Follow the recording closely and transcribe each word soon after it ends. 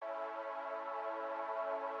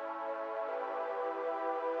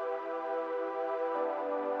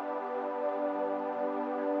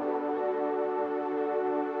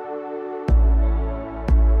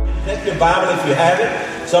take your Bible if you have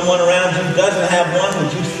it. Someone around you who doesn't have one,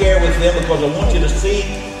 would you share with them? Because I want you to see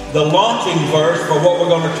the launching verse for what we're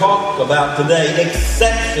going to talk about today,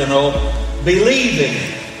 exceptional believing.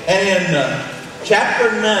 And in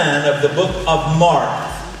chapter 9 of the book of Mark,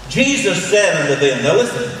 Jesus said unto them, now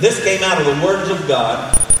listen, this came out of the words of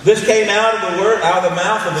God. This came out of the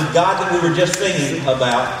mouth of the God that we were just singing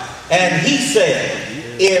about. And he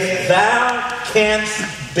said, if thou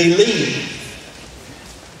canst believe,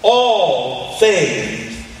 all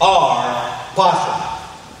things are possible.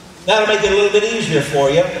 That'll make it a little bit easier for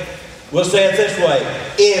you. We'll say it this way.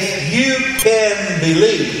 If you can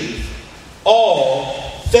believe, all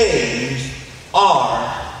things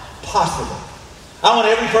are possible. I want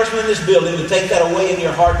every person in this building to take that away in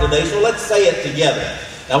your heart today. So let's say it together.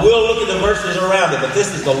 Now we'll look at the verses around it, but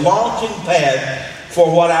this is the launching pad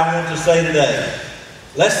for what I want to say today.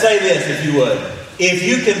 Let's say this, if you would. If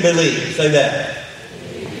you can believe, say that.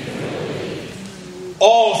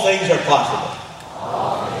 All things are possible.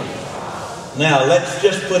 Now, let's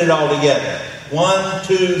just put it all together. 1,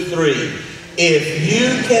 2, 3. If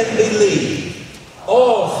you can believe,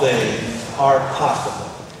 all things are possible.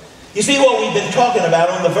 You see what we've been talking about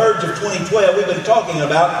on the verge of 2012? We've been talking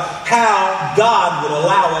about how God would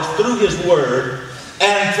allow us through His Word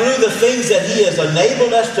and through the things that He has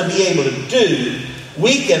enabled us to be able to do,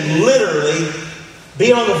 we can literally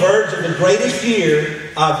be on the verge of the greatest year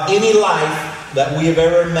of any life that we have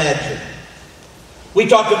ever imagined. We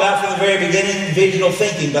talked about from the very beginning visual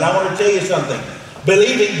thinking, but I want to tell you something.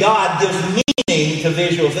 Believing God gives meaning to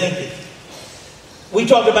visual thinking. We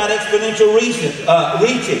talked about exponential reaching.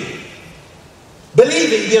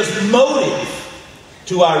 Believing gives motive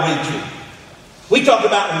to our reaching. We talked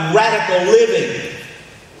about radical living.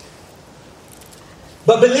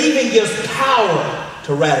 But believing gives power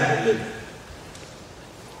to radical living.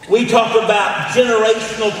 We talked about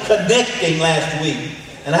generational connecting last week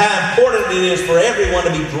and how important it is for everyone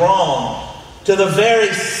to be drawn to the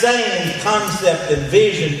very same concept and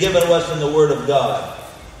vision given to us in the Word of God.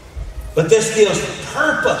 But this gives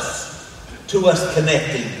purpose to us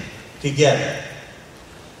connecting together.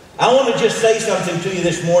 I want to just say something to you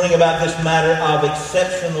this morning about this matter of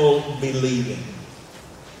exceptional believing.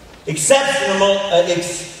 Exceptional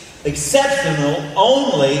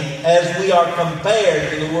only as we are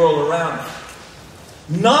compared to the world around us.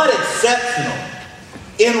 Not exceptional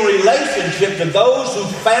in relationship to those who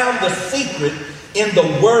found the secret in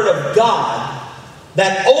the Word of God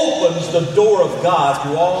that opens the door of God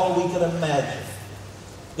to all we can imagine.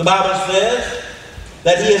 The Bible says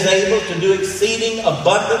that He is able to do exceeding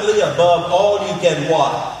abundantly above all you can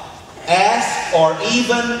what? Ask or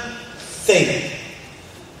even think.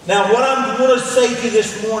 Now, what I'm going to say to you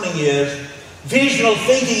this morning is, visional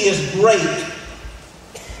thinking is great,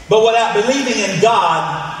 but without believing in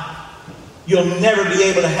God, you'll never be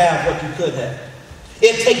able to have what you could have.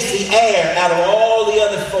 It takes the air out of all the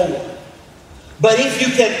other four. But if you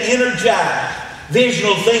can energize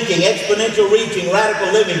visional thinking, exponential reaching,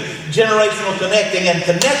 radical living, generational connecting, and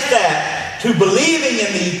connect that to believing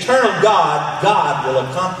in the eternal God, God will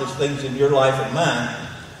accomplish things in your life and mine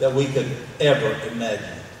that we could ever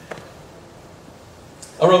imagine.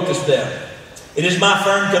 I wrote this down. It is my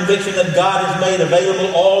firm conviction that God has made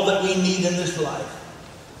available all that we need in this life.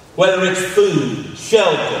 Whether it's food,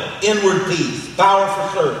 shelter, inward peace, power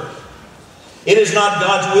for service. It is not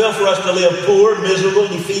God's will for us to live poor, miserable,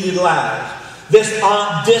 defeated lives. This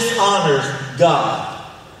dishonors God.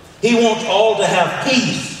 He wants all to have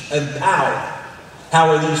peace and power. How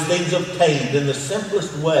are these things obtained? In the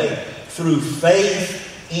simplest way, through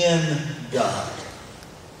faith in God.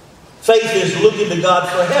 Faith is looking to God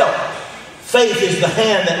for help. Faith is the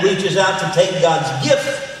hand that reaches out to take God's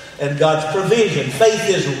gift and God's provision. Faith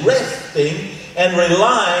is resting and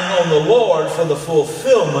relying on the Lord for the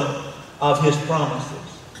fulfillment of His promises.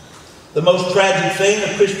 The most tragic thing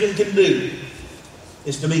a Christian can do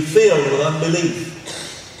is to be filled with unbelief.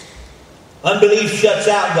 Unbelief shuts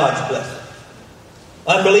out God's blessing.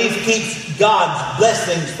 Unbelief keeps God's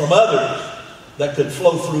blessings from others that could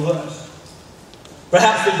flow through us.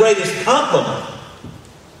 Perhaps the greatest compliment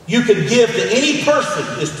you could give to any person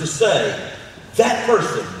is to say, that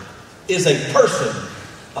person is a person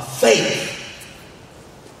of faith.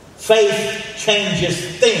 Faith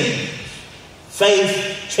changes things.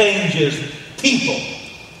 Faith changes people.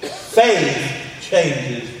 Faith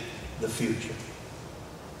changes the future.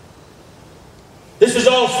 This is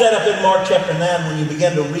all set up in Mark chapter 9 when you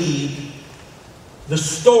begin to read the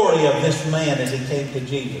story of this man as he came to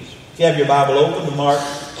Jesus. If you have your Bible open to Mark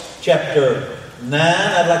chapter 9,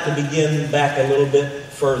 I'd like to begin back a little bit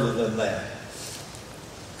further than that.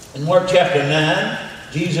 In Mark chapter 9,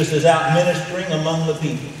 Jesus is out ministering among the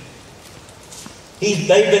people. They've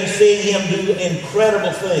been seeing him do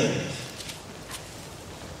incredible things.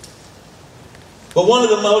 But one of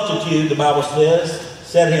the multitude, the Bible says,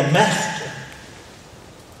 said to him, Master,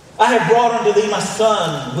 I have brought unto thee my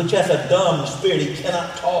son, which hath a dumb spirit. He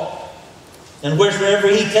cannot talk. And wheresoever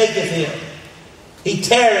he taketh him, he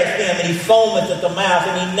teareth him, and he foameth at the mouth,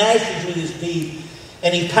 and he gnasheth with his teeth,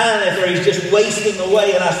 and he pineth, or he's just wasting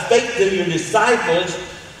away. And I spake to your disciples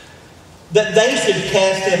that they should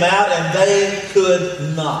cast him out, and they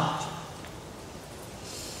could not.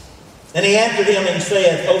 And he answered him and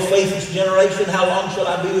saith, O faithless generation, how long shall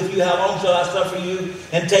I be with you? How long shall I suffer you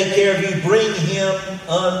and take care of you? Bring him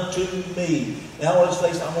unto me. Now I want to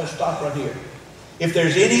say something. I'm going to stop right here. If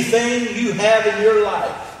there's anything you have in your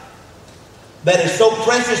life that is so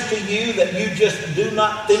precious to you that you just do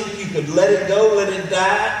not think you could let it go, let it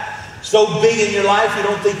die, so big in your life you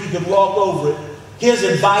don't think you could walk over it, his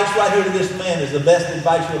advice right here to this man is the best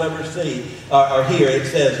advice you'll ever see or hear. It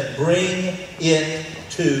says, bring it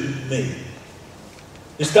to me.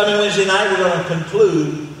 This coming Wednesday night, we're going to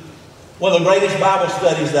conclude one of the greatest Bible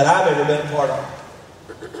studies that I've ever been a part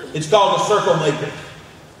of. It's called The Circle Makers.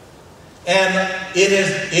 And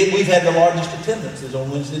we've had the largest attendances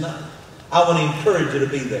on Wednesday night. I want to encourage you to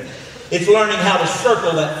be there. It's learning how to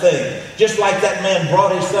circle that thing. Just like that man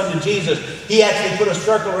brought his son to Jesus. He actually put a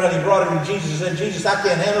circle around. He brought him to Jesus and said, Jesus, I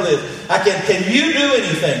can't handle this. Can you do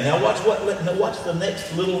anything? Now watch the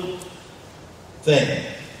next little thing.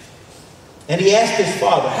 And he asked his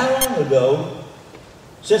father, how long ago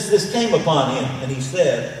since this came upon him? And he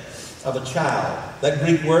said, of a child. That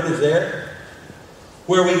Greek word is there.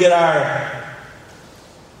 Where we get our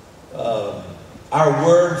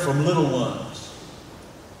word from little ones,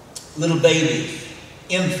 little babies,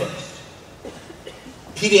 infants,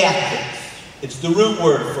 pediatrics. It's the root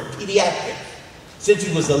word for pediatrics. Since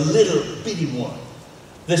he was a little bitty one,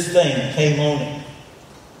 this thing came on him.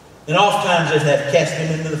 And oftentimes it had cast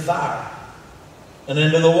him into the fire and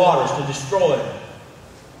into the waters to destroy him.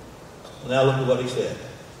 Now look at what he said.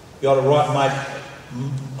 You ought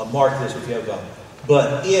to mark this if you have Bible.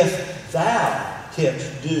 But if thou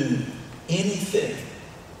canst do anything,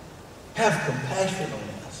 have compassion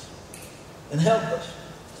on us and help us.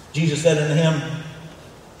 Jesus said unto him,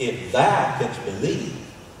 if thou canst believe,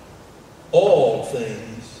 all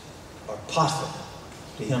things are possible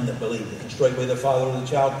to him that believeth. And straightway the father of the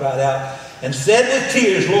child cried out and said with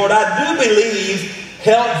tears, Lord, I do believe,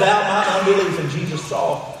 help thou mine unbelief. And Jesus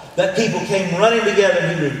saw that people came running together,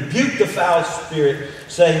 and he rebuked the foul spirit,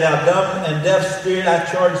 saying, thou dumb and deaf spirit, I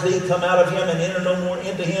charge thee, come out of him and enter no more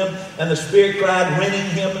into him. And the spirit cried, rending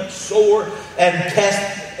him sore, and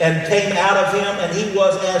came out of him, and he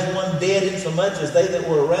was as one dead, insomuch as they that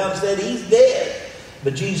were around said, he's dead.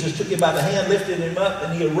 But Jesus took him by the hand, lifted him up,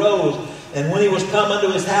 and he arose. And when he was come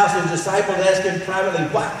unto his house, his disciples asked him privately,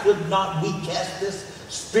 why could not we cast this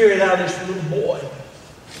spirit out of this little boy?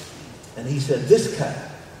 And he said, this kind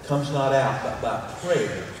comes not out but by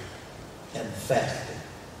prayer and fasting.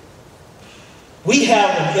 We have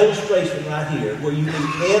an illustration right here where you meet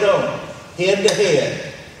head on, head to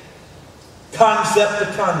head, concept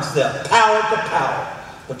to concept, power to power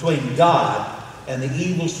between God and the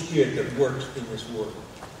evil spirit that works in this world.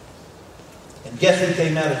 And guess who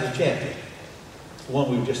came out as a champion? The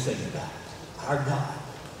one we were just thinking about. Our God.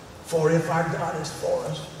 For if our God is for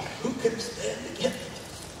us, who can stand against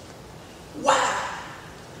us? Wow!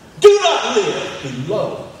 Do not live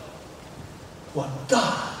below what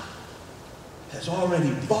God has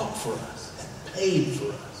already bought for us and paid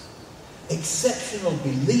for us. Exceptional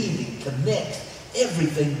believing connects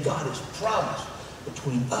everything God has promised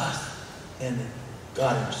between us and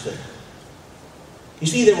God himself. You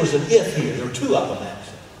see, there was an if here. There were two of them,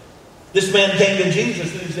 actually. This man came to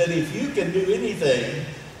Jesus and he said, if you can do anything,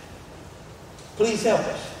 please help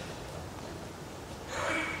us.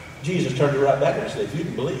 Jesus turned it right back and said, if you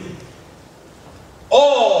can believe,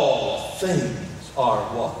 all things are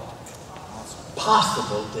what?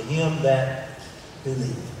 Possible to him that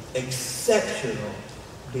believes. Exceptional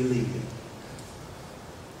believing.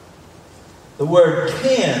 The word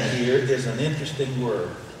can here is an interesting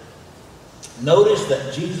word. Notice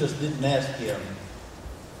that Jesus didn't ask him,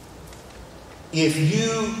 if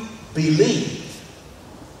you believe.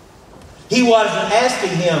 He wasn't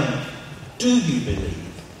asking him, do you believe?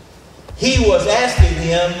 He was asking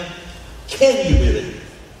him, can you believe?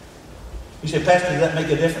 You say, Pastor, does that make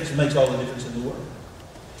a difference? It makes all the difference in the world.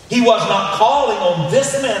 He was not calling on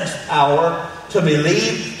this man's power to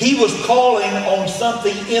believe. He was calling on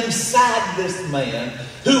something inside this man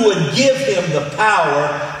who would give him the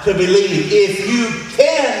power to believe. If you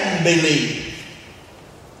can believe.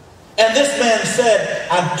 And this man said,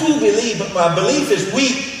 I do believe, but my belief is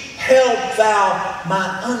weak. Help thou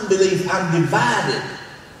my unbelief. I'm divided.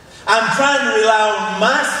 I'm trying to rely on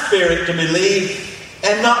my spirit to believe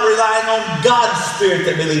and not relying on God's spirit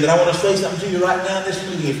to believe. And I want to say something to you right now in this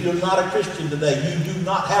meeting. If you're not a Christian today, you do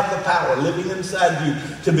not have the power living inside you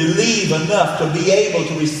to believe enough to be able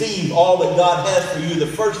to receive all that God has for you. The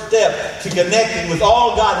first step to connecting with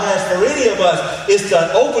all God has for any of us is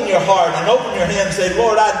to open your heart and open your hand and say,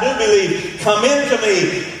 Lord, I do believe. Come into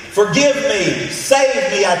me. Forgive me,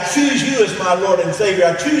 save me. I choose you as my Lord and Savior.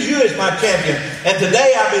 I choose you as my champion. And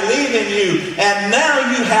today I believe in you. And now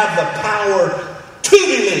you have the power to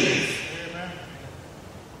believe.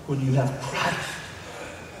 When you have Christ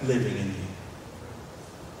living in you.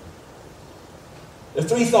 There are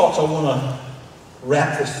three thoughts I want to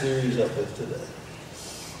wrap this series up with today.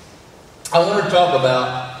 I want to talk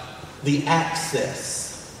about the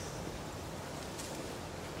access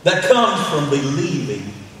that comes from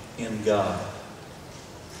believing in God.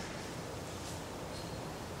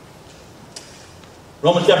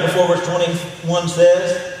 Romans chapter 4 verse 21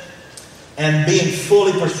 says, and being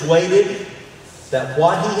fully persuaded that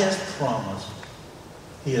what he has promised,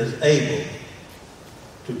 he is able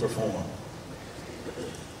to perform.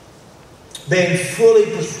 Being fully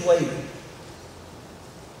persuaded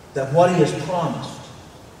that what he has promised,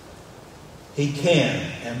 he can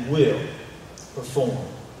and will perform.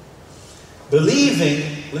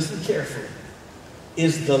 Believing, listen carefully,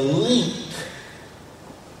 is the link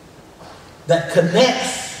that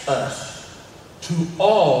connects us to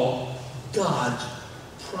all God's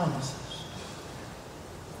promises.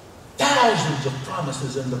 Thousands of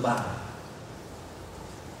promises in the Bible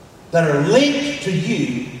that are linked to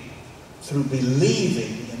you through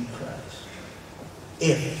believing in Christ.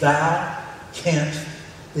 If thou canst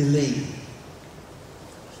believe.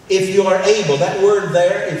 If you are able, that word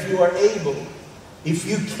there, if you are able, if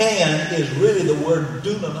you can, is really the word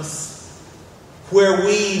dunamis, where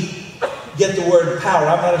we get the word power.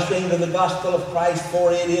 I'm not ashamed of the gospel of Christ,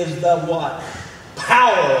 for it is the what?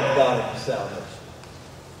 Power of God unto salvation.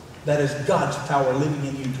 That is God's power living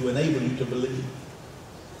in you to enable you to believe.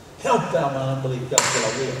 Help thou my unbelief, God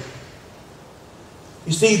said I will.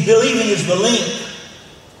 You see, believing is the link.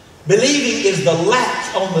 Believing is the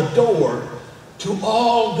latch on the door to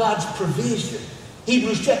all God's provision.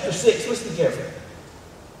 Hebrews chapter 6, listen carefully.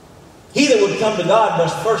 He that would come to God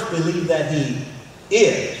must first believe that he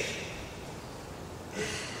is.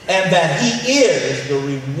 And that he is the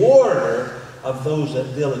rewarder of those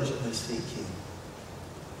that diligently seek him.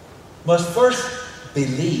 Must first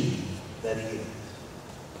believe that he is.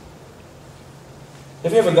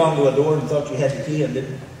 Have you ever gone to a door and thought you had the key and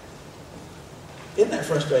didn't? Isn't that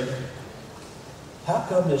frustrating? How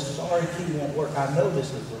come this sorry key won't work? I know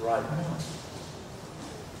this is the right one.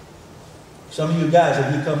 Some of you guys,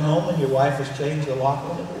 have you come home and your wife has changed the lock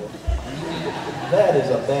on the door? That is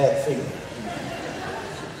a bad feeling.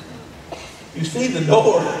 You see the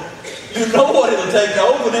door, you know what it'll take to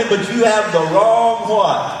open it, but you have the wrong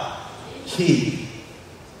what? Key.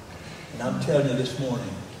 And I'm telling you this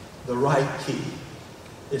morning, the right key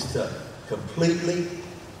is to completely,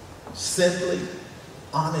 simply,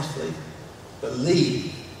 honestly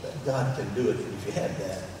believe that God can do it. And if you have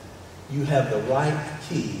that, you have the right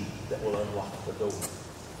key that will unlock the door.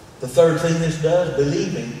 The third thing this does,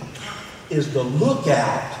 believing, is the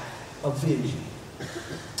lookout of vision.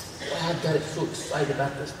 Well, I got it so excited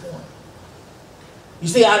about this point. You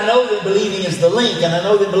see, I know that believing is the link, and I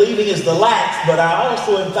know that believing is the latch, but I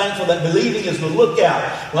also am thankful that believing is the lookout.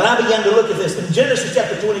 When I began to look at this, in Genesis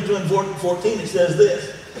chapter 22 and 14, it says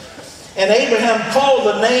this, and Abraham called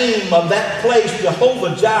the name of that place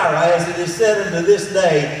Jehovah-Jireh, as it is said unto this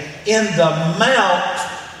day, in the mount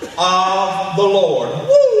of the Lord.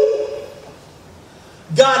 Woo!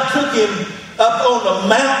 God took him up on the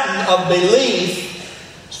mountain of belief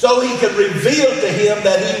so he could reveal to him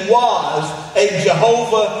that he was a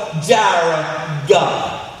Jehovah-Jireh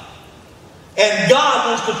God. And God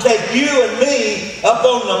wants to take you and me up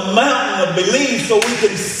on the mountain of belief so we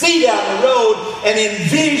can see down the road and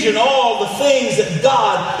envision all the things that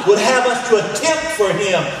God would have us to attempt for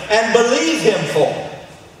him and believe him for.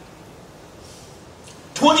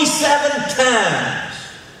 27 times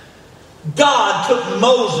God took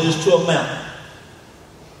Moses to a mountain.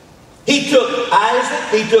 He took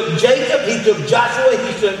Isaac, he took Jacob, he took Joshua,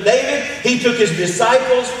 he took David, he took his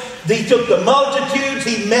disciples, he took the multitudes,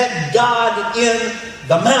 he met God in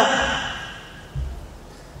the mountain.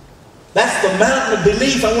 That's the mountain of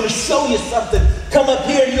belief. I want to show you something. Come up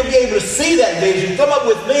here and you'll be able to see that vision. Come up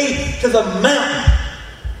with me to the mountain.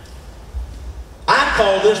 I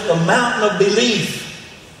call this the mountain of belief.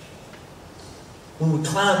 when we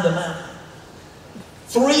climbed the mountain.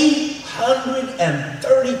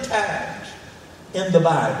 330 times in the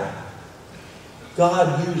Bible,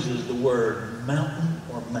 God uses the word mountain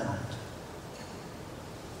or mount.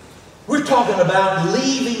 We're talking about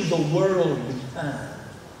leaving the world behind.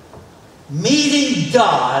 Meeting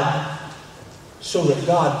God so that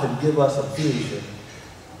God can give us a vision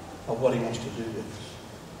of what He wants to do with us.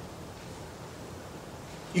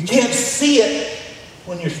 You can't see it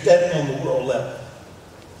when you're standing on the world level.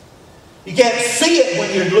 You can't see it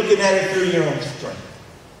when you're looking at it through your own strength.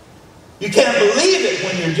 You can't believe it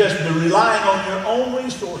when you're just relying on your own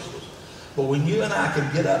resources. But when you and I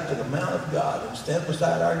can get up to the Mount of God and stand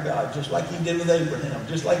beside our God, just like He did with Abraham,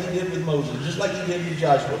 just like He did with Moses, just like He did with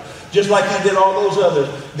Joshua, just like He did all those others,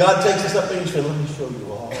 God takes us up and He says, let me show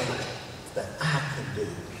you all that I can do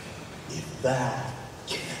if thou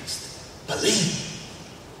canst believe.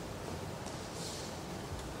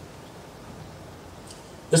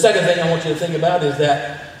 The second thing I want you to think about is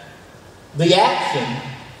that the action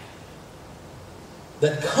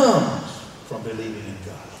that comes from believing in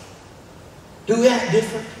God. Do we act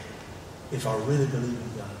different if I really believe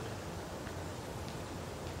in God?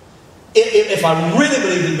 If I really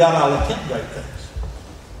believe in God, I'll attempt great things.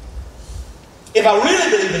 If I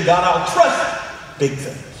really believe in God, I'll trust big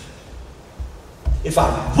things. If I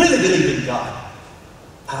really believe in God,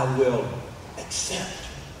 I will accept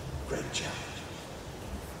great challenges.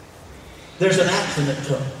 There's an action that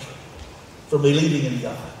comes from believing in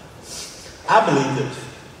God. I believe this.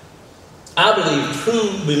 I believe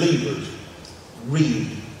true believers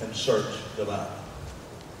read and search the Bible.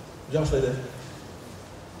 Did y'all say that?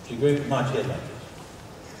 Do you agree? Not yet like this.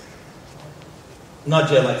 Not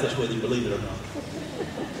yet like this, whether you believe it or not.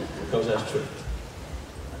 Because that's true.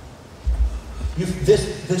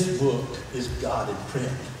 This book is God in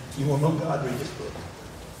print. You want to know God? Read this book.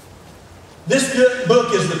 This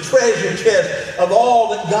book is the treasure chest of all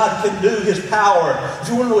that God can do, His power. If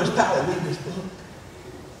you want to know His power, read this book.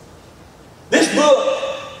 This book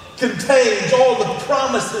contains all the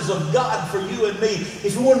promises of God for you and me.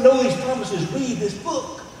 If you want to know these promises, read this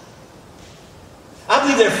book. I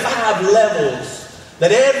believe there are 5 levels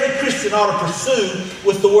that every Christian ought to pursue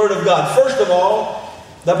with the Word of God. First of all,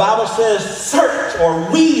 the Bible says search or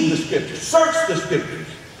read the Scriptures. Search the Scriptures.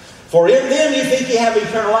 For in them you think you have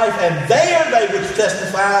eternal life, and they are they which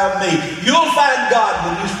testify of me. You'll find God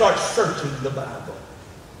when you start searching the Bible.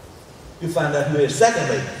 You'll find out who He is.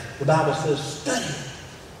 Secondly, the Bible says study it.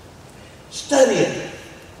 Study it.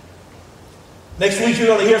 Next week you're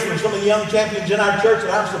going to hear from some of the young champions in our church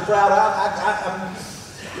that I'm so proud of.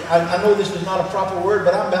 I know this is not a proper word,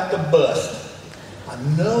 but I'm about to bust. I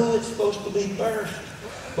know it's supposed to be burst,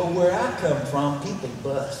 but where I come from, people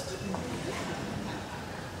bust.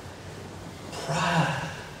 Pride.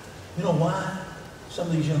 You know why? Some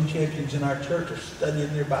of these young champions in our church are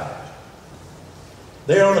studying their Bible.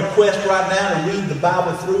 They're on a quest right now to read the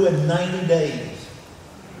Bible through in 90 days.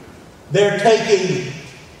 They're taking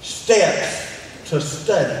steps to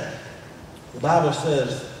study. The Bible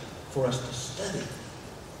says for us to study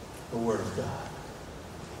the Word of God.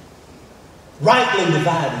 Rightly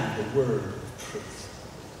dividing the Word of truth.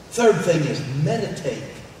 Third thing is meditate.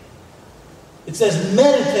 It says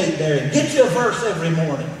meditate there and get you a verse every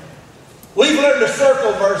morning. We've learned to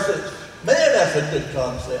circle verses. Man, that's a good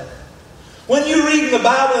concept. When you read the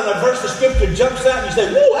Bible and a verse of Scripture jumps out and you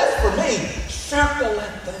say, whoa, that's for me. Circle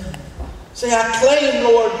that thing. Say, I claim,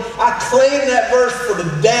 Lord, I claim that verse for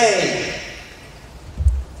today.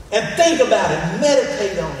 And think about it.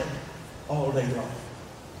 Meditate on it all day long.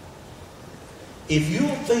 If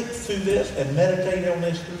you'll think through this and meditate on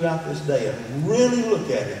this throughout this day and really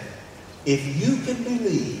look at it, if you can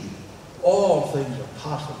believe, all things are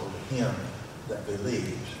possible to him that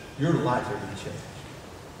believes. Your life will be changed.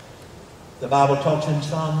 The Bible talks in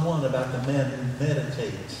Psalm 1 about the man who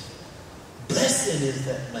meditates. Blessed is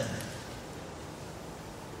that man.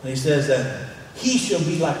 And he says that he shall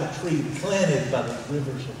be like a tree planted by the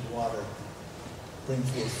rivers of water. Bring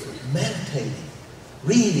forth fruit. Meditating,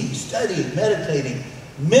 reading, studying, meditating.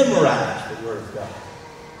 Memorize the Word of God.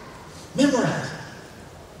 Memorize it.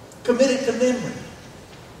 Commit it to memory.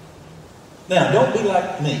 Now, don't be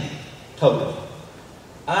like me, totally.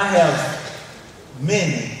 I have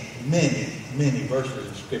many verses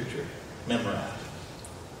of Scripture memorized.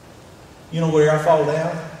 You know where I fall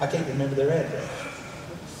down? I can't remember their address.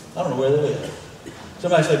 I don't know where they live.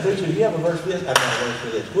 Somebody say, preacher, do you have a verse for this? I've got a verse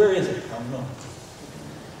for this. Where is it? I don't know.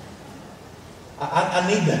 I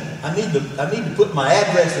need that. I need to put my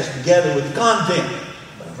addresses together with the content.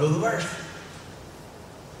 But I know the verse.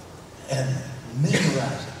 And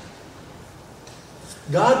memorize it.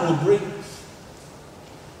 God will bring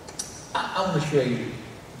I want to share you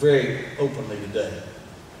very openly today.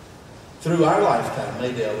 Through our lifetime,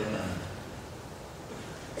 Maydell and mine,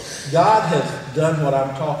 God has done what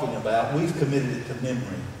I'm talking about. We've committed it to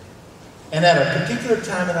memory. And at a particular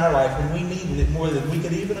time in our life when we needed it more than we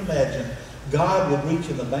could even imagine, God would reach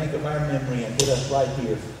in the bank of our memory and hit us right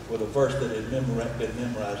here with a verse that had been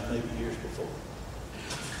memorized maybe years before.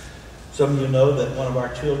 Some of you know that one of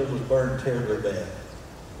our children was burned terribly bad.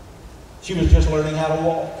 She was just learning how to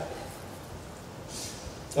walk.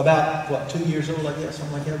 About, 2 years old, I guess,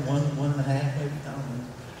 something like that, one and a half, maybe. I don't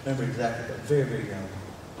remember exactly, but very, very young.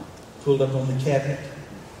 Pulled up on the cabinet,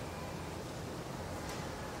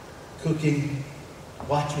 cooking,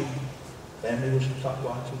 watching. Family was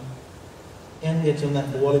watching. And it's in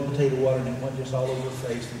that boiling potato water, and it went just all over her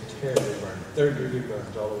face and terribly burned. 3rd-degree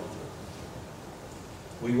burns all over.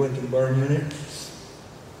 We went to the burn unit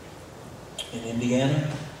in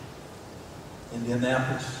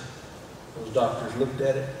Indianapolis. Those doctors looked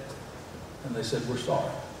at it, and they said, "We're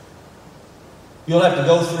sorry. You'll have to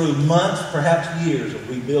go through months, perhaps years, of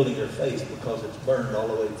rebuilding your face because it's burned all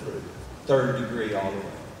the way through. 3rd degree all the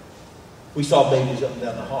way." We saw babies up and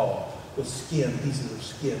down the hall with pieces of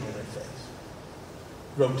skin on their face.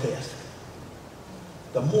 Grotesque.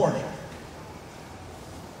 The morning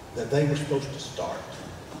that they were supposed to start,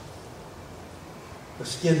 the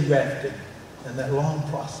skin grafting and that long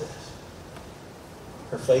process,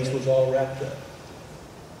 her face was all wrapped up.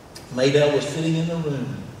 Maydell was sitting in the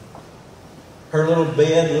room. Her little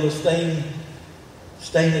bed, little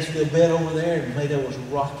stainless steel bed over there, and Maydell was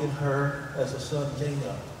rocking her as the sun came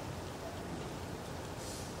up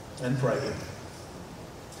and praying.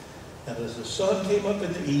 And as the sun came up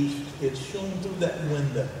in the east, it shone through that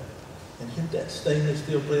window and hit that stainless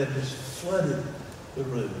steel bed and just flooded the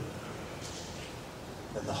room.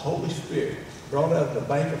 And the Holy Spirit brought out of the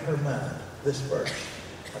bank of her mind this verse: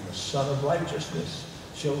 "And the Son of Righteousness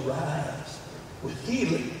shall rise with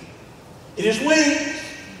healing in his wings."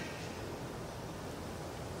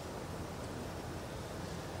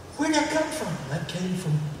 Where'd that come from? That came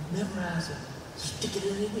from memorizing. Stick it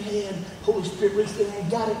in your head. Holy Spirit reached in and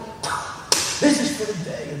got it. This is for the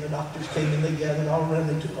day. And the doctors came and they gathered all around.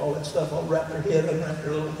 They took all that stuff, all wrapped her head, unwrapped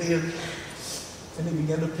her little head. And he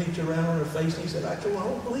began to pinch around on her face. And he said, I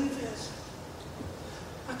don't believe this.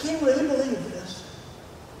 I can't really believe this.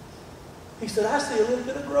 He said, I see a little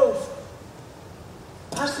bit of growth.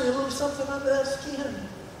 I see a little something under that skin.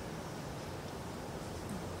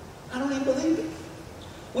 I don't even believe it.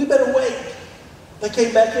 We better wait. They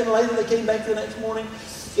came back in later. They came back the next morning.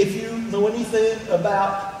 If you know anything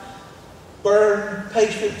about burn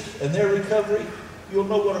patients and their recovery, you'll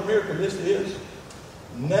know what a miracle this is.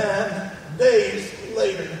 9 days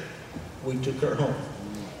later, we took her home.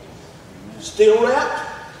 Still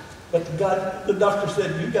wrapped, but the doctor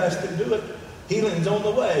said, you guys can do it. Healing's on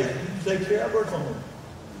the way. You take care of her home.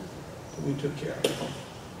 So we took care of her home.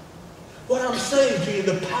 What I'm saying to you,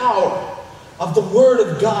 the power of the Word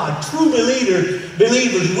of God. True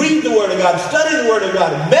believers read the Word of God, study the Word of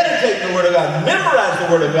God, meditate the Word of God, memorize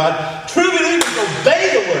the Word of God. True believers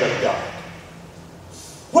obey the Word of God.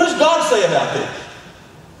 What does God say about this?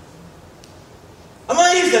 I'm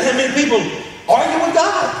amazed at how many people argue with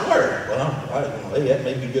God's Word. Well, that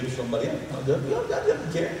may be good for somebody else. God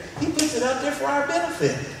doesn't care. He puts it out there for our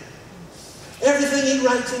benefit. Everything He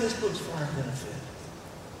writes in His books for our benefit.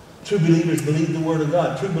 True believers believe the Word of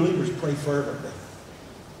God. True believers pray fervently.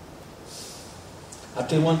 I'll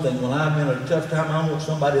tell you one thing. When I'm in a tough time, I want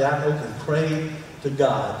somebody I know can pray to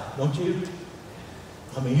God. Don't you?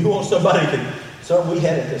 I mean, you want somebody can... So we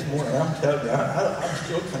had it this morning. I'm telling you, I'm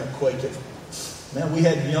still kind of quaking. Man, we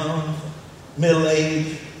had young,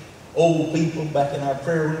 middle-aged, old people back in our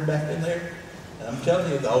prayer room back in there. And I'm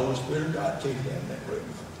telling you, the Holy Spirit of God came down in that room.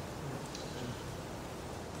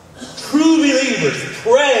 True believers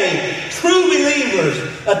pray. True believers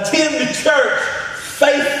attend the church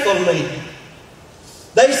faithfully.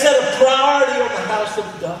 They set a priority on the house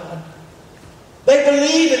of God. They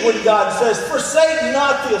believe it when God says, forsake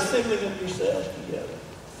not the assembling of yourselves together.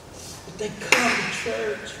 But they come to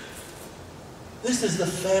church. This is the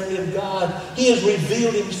family of God. He has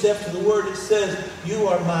revealed Himself to the Word. It says, you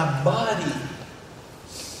are my body.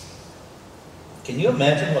 Can you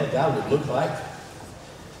imagine what a guy would look like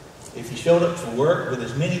if he showed up for work with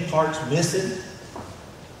as many parts missing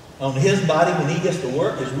on his body when he gets to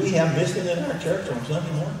work as we have missing in our church on Sunday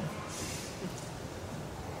morning?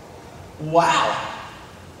 Wow.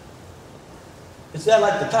 It's that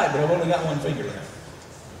like the type, but I've only got one finger left.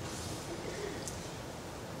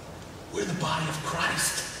 We're the body of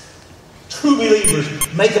Christ. True believers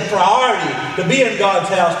make a priority to be in God's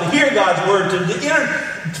house, to hear God's word, to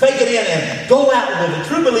take it in and go out with it.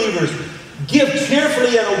 True believers give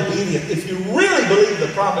cheerfully and obediently. If you really believe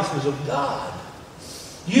the promises of God,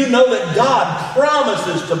 you know that God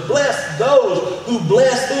promises to bless those who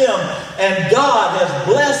bless Him. And God has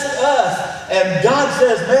blessed us. And God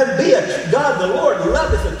says, man, God the Lord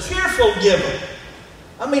loveth a cheerful giver.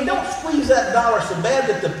 I mean, don't squeeze that dollar so bad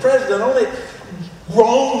that the president only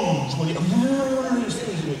groans when you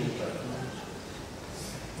squeeze it.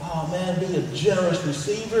 Oh man, be a generous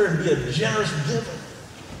receiver and be a generous giver.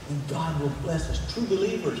 And God will bless us. True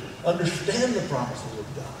believers understand the promises of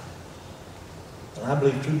God. And I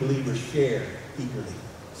believe true believers share eagerly.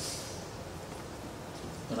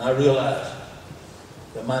 And I realize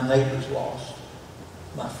that my neighbor's lost.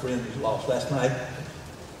 My friend is lost. Last night,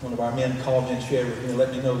 one of our men called me and shared with me and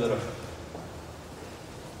let me know that a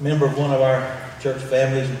member of one of our church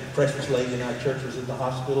families, a precious lady in our church, was in the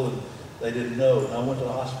hospital and they didn't know. And I went to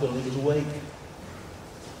the hospital and he was awake.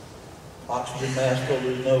 Oxygen mask over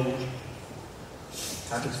his nose.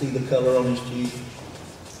 I could see the color on his cheek.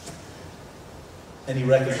 And he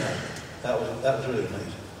recognized me. That was really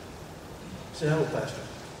amazing. I said, hello, Pastor.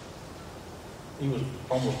 He was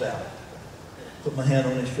almost out. Put my hand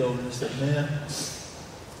on his shoulder and said, man,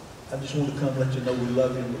 I just want to come let you know we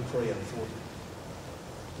love you and we're praying for you.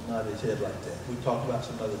 He nodded his head like that. We talked about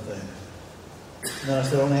some other things. And then I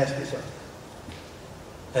said, I want to ask you something.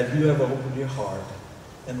 Have you ever opened your heart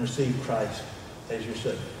and received Christ as your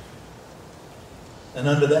Savior? And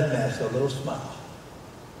under that mask, a little smile.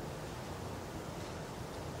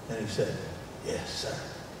 And he said, yes, sir.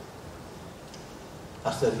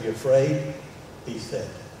 I said, are you afraid? He said,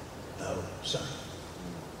 no, sir.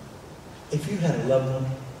 If you had a loved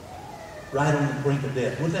one right on the brink of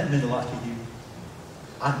death, wouldn't that mean a lot to you?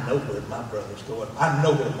 I know where my brother's going. I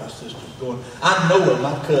know where my sister's going. I know where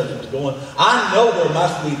my cousin's going. I know where my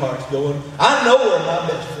sweetheart's going. I know where my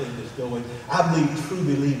best friend is going. I believe true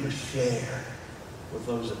believers share with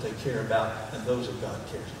those that they care about and those that God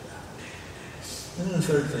cares about. And then the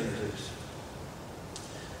third thing is this.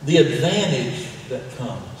 The advantage that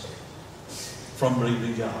comes from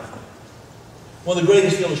believing God. One of the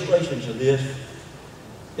greatest illustrations of this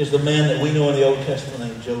is the man that we know in the Old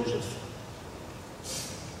Testament named Joseph.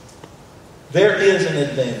 There is an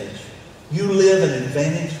advantage. You live an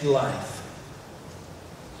advantaged life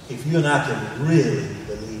if you and I can really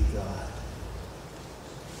believe God.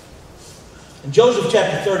 In Joseph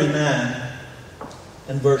chapter 39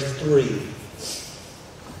 and verse 3,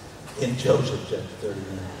 in Joseph chapter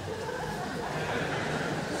 39.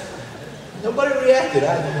 Nobody reacted,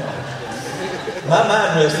 I don't know. My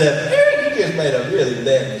mind was that, you just made a really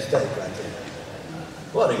bad mistake right there.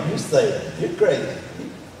 What are you saying? You're crazy.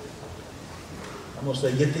 I'm going to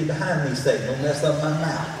say, get thee behind me, Satan. Don't mess up my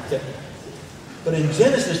mouth. Okay? But in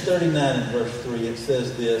Genesis 39 and verse 3, it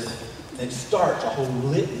says this. It starts a whole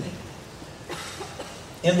litany.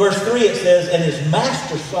 In verse 3 it says, and his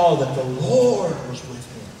master saw that the Lord was with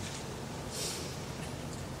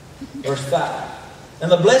him. Verse 5.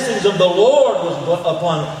 And the blessings of the Lord was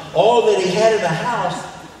upon all that he had in the house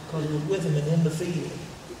because he was with him and in the field.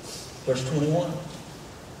 Verse 21.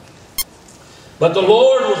 But the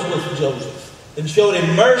Lord was with Joseph and showed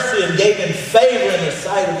him mercy and gave him favor in the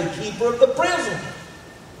sight of the keeper of the prison.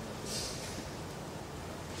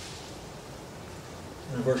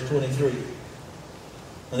 And in verse 23.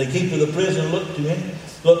 And the keeper of the prison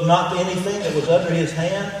looked not to anything that was under his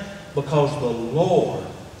hand, because the Lord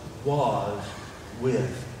was with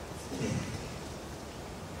him.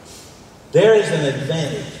 There is an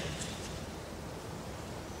advantage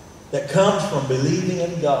that comes from believing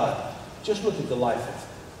in God. Just look at the life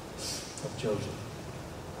of Joseph.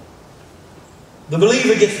 The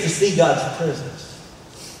believer gets to see God's presence.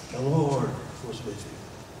 The Lord was with him.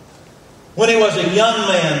 When he was a young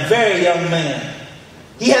man, very young man,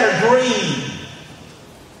 he had a dream.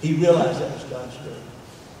 He realized that was God's dream.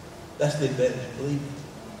 That's the advantage of believing.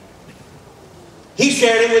 He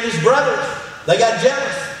shared it with his brothers. They got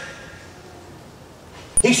jealous.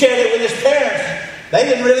 He shared it with his parents. They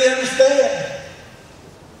didn't really understand.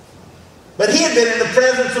 But he had been in the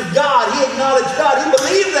presence of God. He acknowledged God. He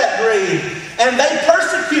believed that dream. And they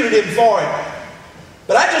persecuted him for it.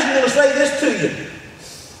 But I just want to say this to you.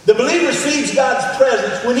 The believer sees God's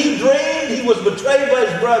presence. When he dreamed, he was betrayed by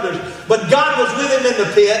his brothers. But God was with him in the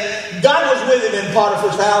pit. God was with him in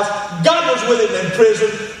Potiphar's house. God was with him in prison.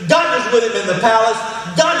 God was with him in the palace.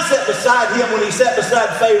 God sat beside him when he sat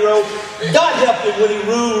beside Pharaoh. God helped him when he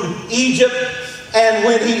ruled Egypt. And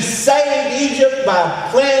when he saved Egypt by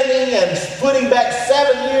planning and putting back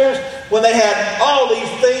 7 years when they had all these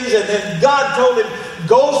things, and then God told him,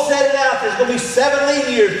 go set it out. There's going to be 7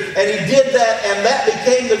 lean years. And he did that, and that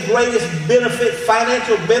became the greatest benefit,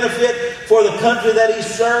 financial benefit for the country that he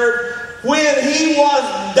served. When he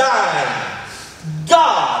was dying,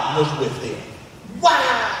 God was with him.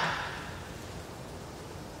 Wow!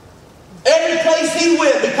 Every place he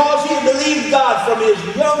went, because he had believed God from his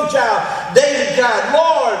young child, David cried,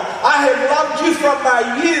 Lord, I have loved you from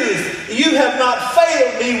my youth. You have not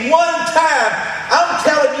failed me one time. I'm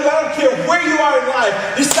telling you, I don't care where you are in life.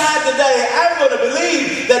 Decide today, I'm going to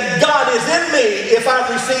believe that God is in me if I've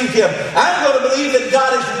received him. I'm going to believe that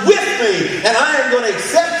God is with me, and I am going to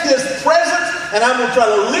accept his presence, and I'm going to try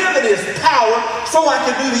to live in his power so I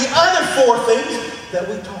can do the other 4 things that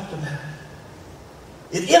we talked about.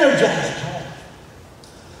 It energizes him.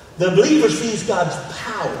 The believer sees God's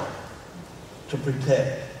power to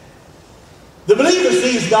protect. The believer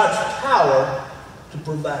sees God's power to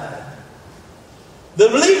provide. The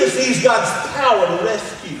believer sees God's power to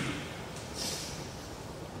rescue.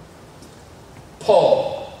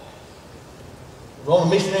 Paul was on a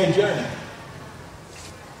missionary journey.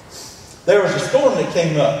 There was a storm that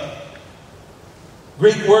came up.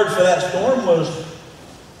 Greek word for that storm was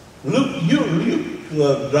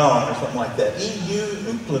Euclidon or something like that.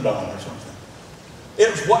 Euclidon or something.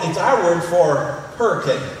 It's our word for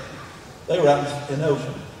hurricane. They were out in the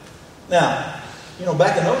ocean. Now,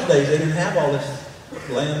 back in those days, they didn't have all this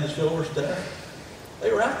land, shore stuff.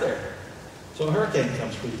 They were out there. So a hurricane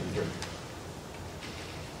comes sweeping through.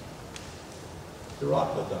 The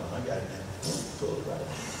Euclidon, I got it now. Pull it right out.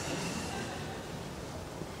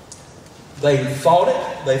 They fought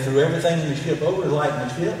it. They threw everything in the ship over to lighten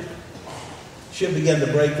the ship. Ship began to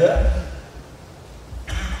break up.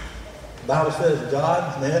 The Bible says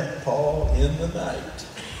God met Paul in the night.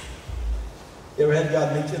 You ever had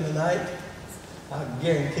God meet you in the night? I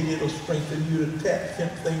guarantee you it'll strengthen you to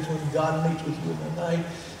tempt things when God meets with you in the night.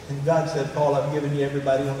 And God said, Paul, I've given you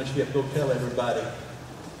everybody on the ship. Go tell everybody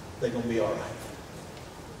they're going to be all right.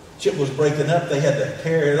 Ship was breaking up. They had to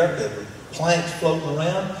carry it up. There were planks floating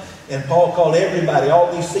around. And Paul called everybody,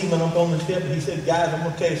 all these seamen up on the ship. And he said, guys, I'm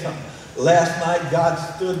going to tell you something. Last night, God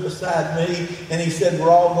stood beside me, and he said, we're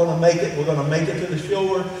all going to make it. We're going to make it to the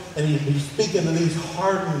shore. And he's speaking to these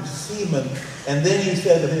hardened seamen. And then he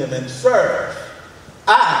said to them, and sirs,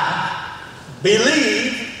 I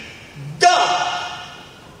believe God.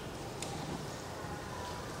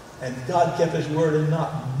 And God kept his word, and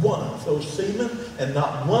not one of those seamen and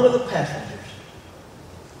not one of the passengers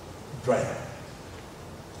drowned.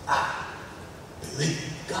 I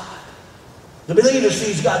believe God. The believer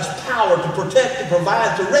sees God's power to protect, to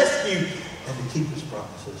provide, to rescue, and to keep his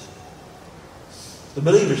promises. The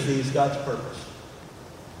believer sees God's purpose.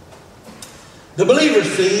 The believer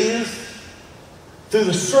sees through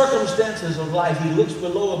the circumstances of life. He looks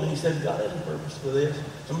below him and he says, God has a purpose for this.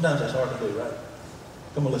 Sometimes that's hard to do, right?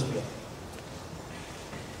 Come on, let's be honest.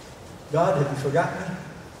 God, have you forgotten me?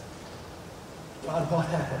 God, what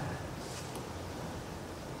happened?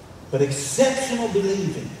 But exceptional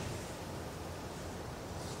believing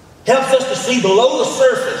helps us to see below the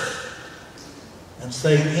surface and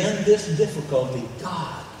say, in this difficulty,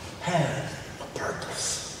 God has a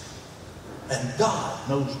purpose. And God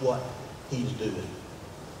knows what he's doing.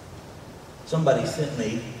 Somebody sent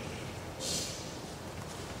me,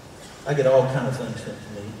 I get all kinds of things sent to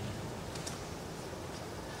me.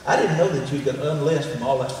 I didn't know that you could unlist from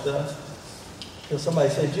all that stuff. Until somebody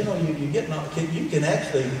said, you can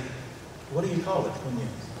actually, what do you call it when you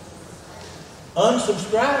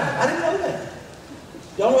unsubscribe? I didn't know that.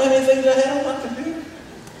 Y'all know how many things I had on my computer?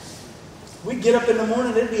 We'd get up in the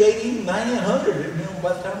morning, it'd be 80, 90, 100,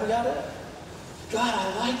 by the time we got up. God,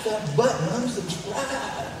 I like that button,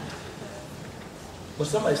 unsubscribe. But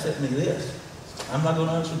somebody sent me this. I'm not going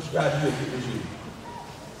to unsubscribe you if it was you.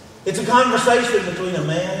 It's a conversation between a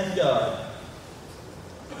man and God.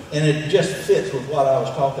 And it just fits with what I was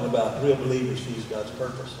talking about. Real believers sees God's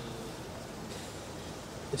purpose.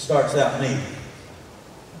 It starts out me.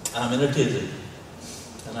 I'm in a tizzy.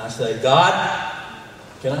 And I say, God,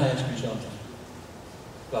 can I ask you something?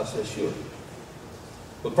 God says, sure.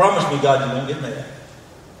 But promise me, God, you won't get mad.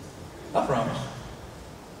 I promise.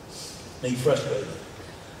 Me frustrated.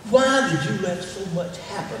 Why did you let so much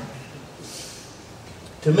happen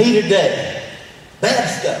to me today? Bad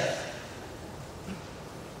stuff.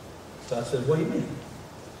 So I said, what do you mean?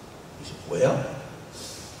 He said, well,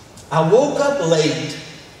 I woke up late.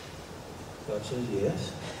 God says,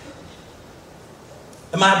 yes.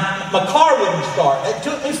 And my car wouldn't start. It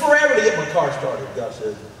took me forever to get my car started. God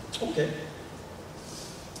said, okay.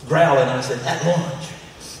 Growling, I said, at lunch.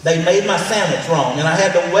 They made my sandwich wrong, and I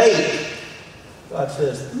had to wait. God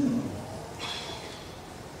says,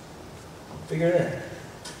 Figure it out.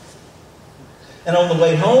 And on the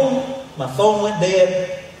way home, my phone went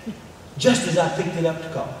dead just as I picked it up to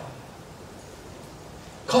call.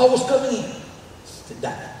 Call was coming in. It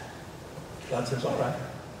died. God says, all right.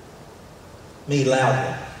 Me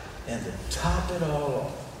loudly. And to top it all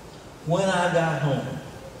off, when I got home,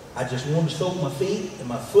 I just wanted to soak my feet and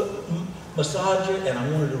my foot massager, and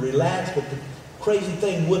I wanted to relax, but the crazy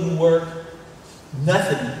thing wouldn't work.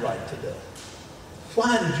 Nothing went right today.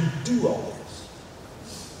 Why did you do all this?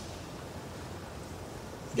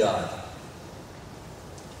 God.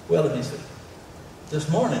 Well, let me see. This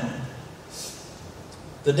morning,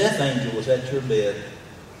 the death angel was at your bed,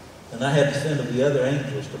 and I had to send the other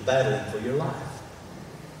angels to battle for your life.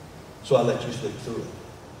 So I let you sleep through it.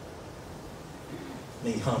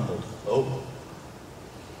 Me humbled. Oh.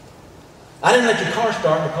 I didn't let your car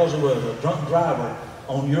start because there was a drunk driver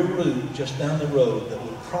on your route just down the road that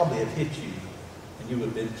would probably have hit you and you would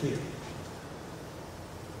have been killed.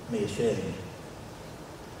 Me ashamed.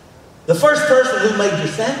 The first person who made your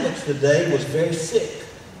sandwich today was very sick.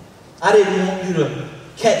 I didn't want you to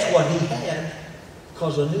catch what he had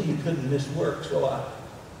because I knew you couldn't miss work, so I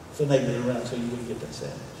finagled it around so you wouldn't get that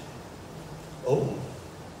sandwich. Oh.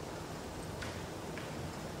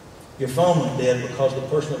 Your phone went dead because the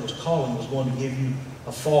person that was calling was going to give you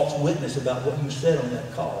a false witness about what you said on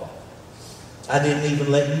that call. I didn't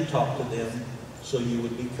even let you talk to them so you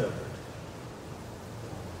would be covered.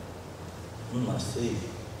 I see.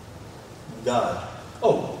 God.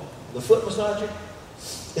 Oh, the foot massager?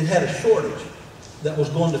 It had a shortage that was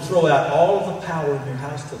going to throw out all of the power in your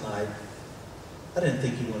house tonight. I didn't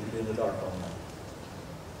think you wanted to be in the dark all night.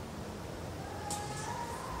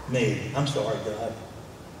 Me. I'm sorry, God.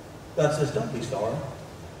 God says, don't be sorry.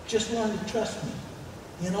 Just learn to trust me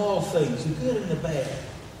in all things, the good and the bad.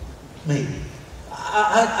 Me.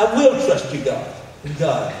 I will trust you, God.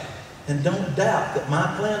 And don't doubt that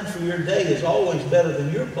my plan for your day is always better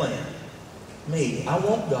than your plan. Me. I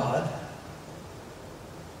want God.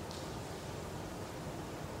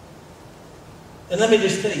 And let me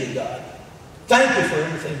just tell you, God, thank you for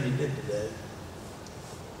everything you did today.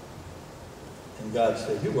 And God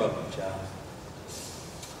said, you're welcome, child.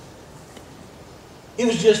 It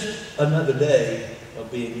was just another day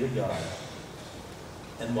of being your God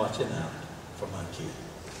and watching out for my kid.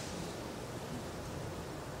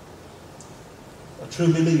 A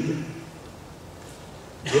true believer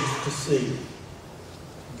gets to see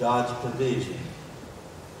God's provision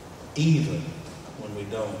even when we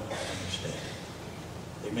don't understand.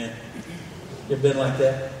 Amen. You ever been like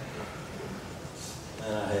that?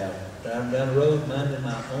 And I have. Driving down the road, minding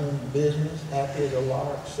my own business, happy as a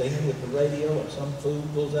lark, singing with the radio, and some food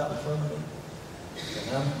pulls out in front of me.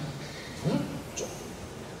 And I'm,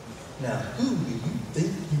 now, who do you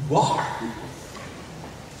think you are?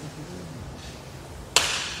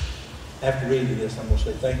 After reading this, I'm going to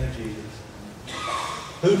say, thank you, Jesus.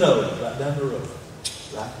 Who knows? Right down the road.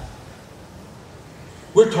 Right?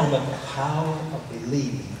 We're talking about the power of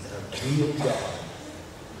believing in a real God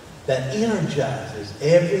that energizes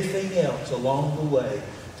everything else along the way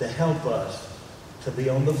to help us to be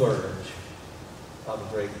on the verge of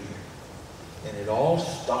a great year. And it all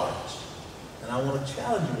starts, and I want to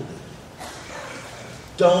challenge you with this.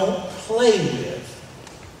 Don't play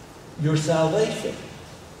with your salvation.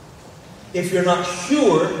 If you're not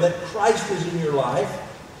sure that Christ is in your life,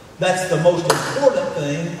 that's the most important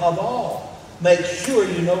thing of all. Make sure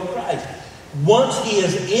you know Christ. Once he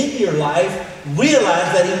is in your life,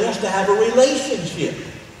 realize that he wants to have a relationship.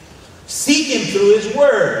 Seek him through his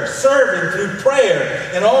word. Serve him through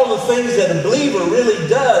prayer and all the things that a believer really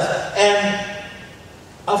does. And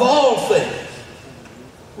of all things,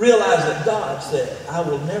 realize that God said, I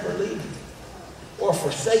will never leave you or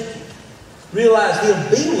forsake you. Realize he'll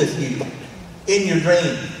be with you in your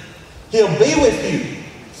dream. He'll be with you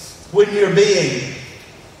when you're being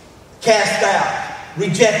cast out,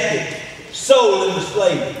 rejected, sold into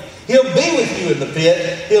slavery. He'll be with you in the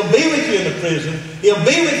pit. He'll be with you in the prison. He'll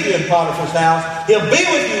be with you in Potiphar's house. He'll be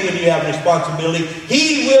with you when you have responsibility.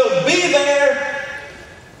 He will be there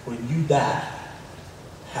when you die.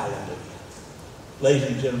 Hallelujah. Ladies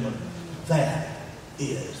and gentlemen, that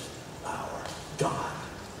is our God.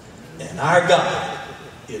 And our God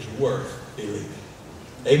is worth believing.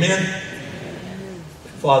 Amen?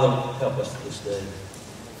 Father, help us this day.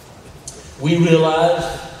 We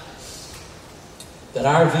realize that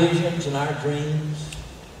our visions and our dreams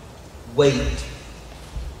wait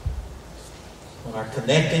on our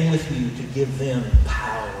connecting with you to give them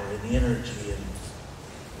power and energy and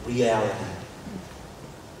reality.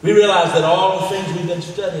 We realize that all the things we've been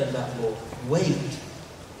studying about, Lord, wait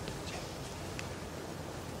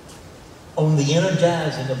on the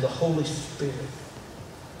energizing of the Holy Spirit.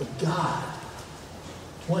 But God,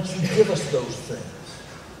 once you give us those things,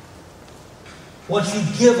 once you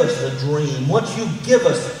give us a dream, once you give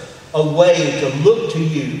us a way to look to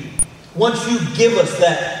you, once you give us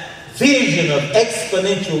that vision of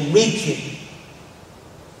exponential reaching,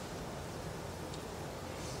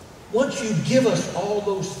 once you give us all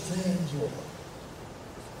those things, Lord,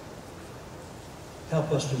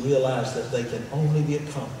 help us to realize that they can only be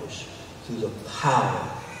accomplished through the power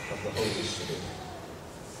of the Holy Spirit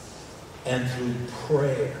and through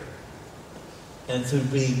prayer and through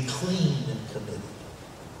being clean and committed.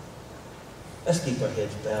 Let's keep our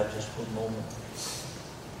heads bowed just for a moment.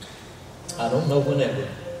 I don't know whenever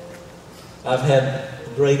I've had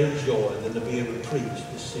greater joy than to be able to preach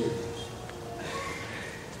this series.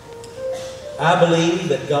 I believe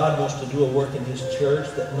that God wants to do a work in His church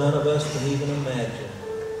that none of us can even imagine.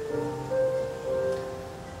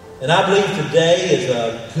 And I believe today is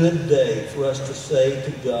a good day for us to say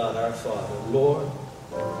to God, our Father, Lord,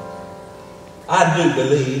 I do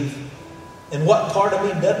believe. And what part of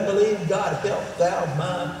me doesn't believe? God, help thou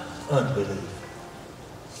my unbelief.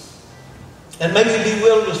 And may we be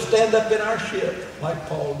willing to stand up in our ship like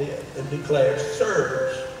Paul did and declare,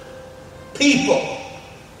 sirs, people,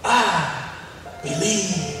 I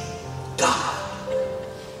believe God.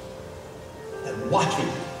 And watch Him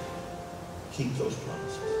keep those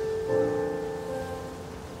promises.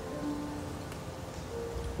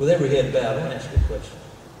 With every head bowed, I want to ask you a question.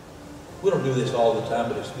 We don't do this all the time,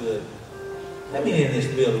 but it's good. How many in this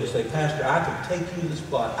building say, Pastor, I can take you to the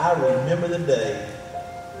spot. I remember the day.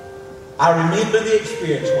 I remember the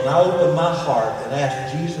experience when I opened my heart and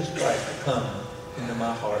asked Jesus Christ to come into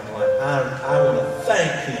my heart and life. I want to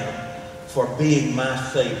thank Him for being my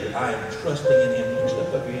Savior. I am trusting in Him. You can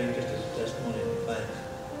slip up your hand just as a testimony and thanks.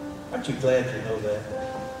 Aren't you glad you know that?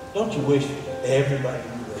 Don't you wish everybody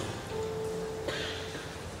knew that?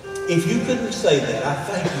 If you couldn't say that, I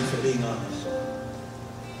thank you for being honest.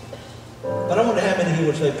 But I wonder how many of you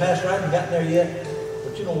would say, Pastor, I haven't gotten there yet.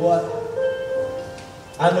 But you know what?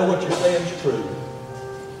 I know what you're saying is true.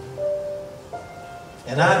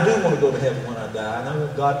 And I do want to go to heaven when I die. And I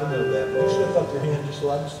want God to know that. But you slip up your hand just so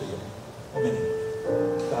I can see them. How many?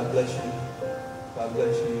 God bless you. God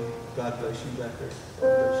bless you. God bless you back there.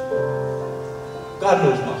 God bless you. God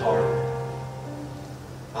knows my heart.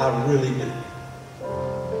 I really do.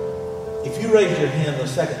 If you raise your hand the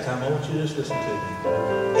second time, I want you to just listen to me.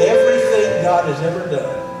 Everything God has ever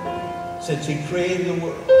done since He created the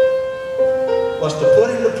world was to put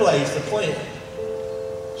into place the plan.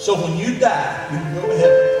 So when you die, you can go to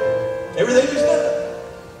heaven. Everything He's done.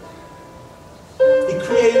 He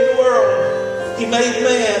created the world. He made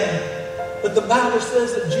man. But the Bible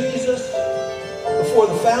says that Jesus, before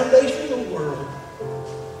the foundation of the world,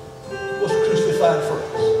 was crucified for us.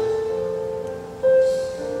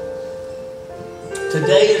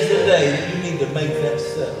 Today is the day that you need to make that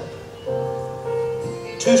settled.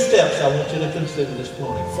 2 steps I want you to consider this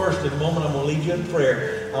morning. First, in a moment, I'm going to lead you in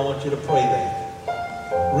prayer. I want you to pray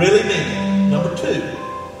that. Really mean it. Number 2,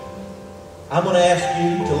 I'm going to ask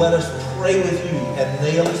you to let us pray with you and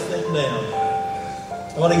nail this thing down.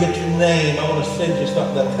 I want to get your name. I want to send you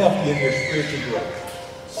something that will help you in your spiritual growth.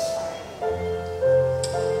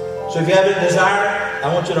 So if you have a desire,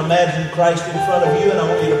 I want you to imagine Christ in front of you, and I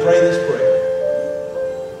want you to pray this prayer.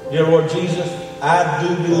 Dear Lord Jesus, I do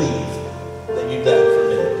believe that you died for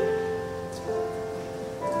me.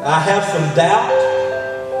 I have some doubt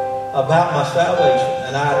about my salvation,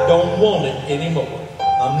 and I don't want it anymore.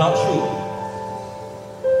 I'm not sure.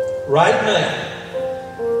 Right now,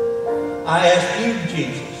 I ask you,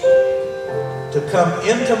 Jesus, to come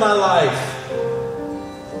into my life.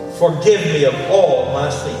 Forgive me of all my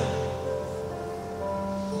sin.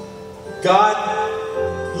 God,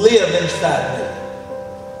 live inside me.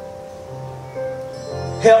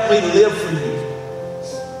 Help me to live for you.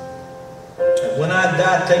 And when I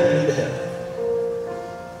die, take me to heaven.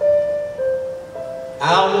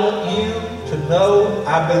 I want you to know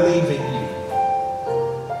I believe in you.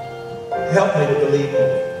 Help me to believe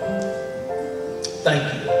more. Thank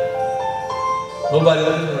you. Nobody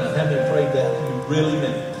looking around. How many prayed that? You really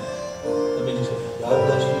meant it. Let me just say, God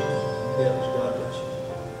bless you. Yes, God bless you.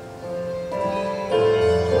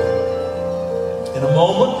 In a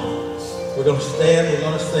moment, we're going to stand, we're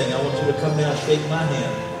going to sing. I want you to come down and shake my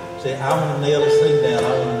hand. Say, I want to nail this thing down. I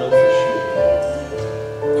want to know for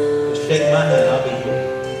sure. Just shake my hand, I'll be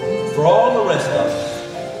here. For all the rest of us,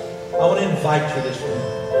 I want to invite you this morning.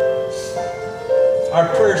 Our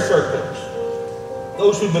prayer circles,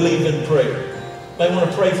 those who believe in prayer, may want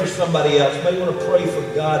to pray for somebody else, may want to pray for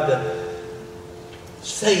God to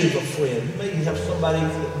Save a friend. Maybe you have somebody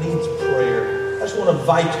that needs prayer. I just want to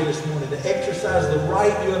invite you this morning to exercise the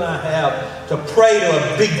right you and I have to pray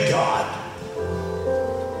to a big God.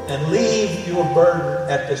 And leave your burden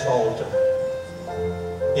at this altar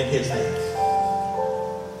in His hands.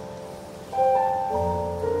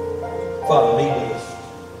 Father, meet with us.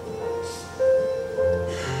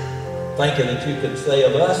 Thank you that you could say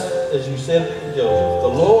of us, as you said to Joseph, the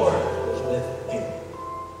Lord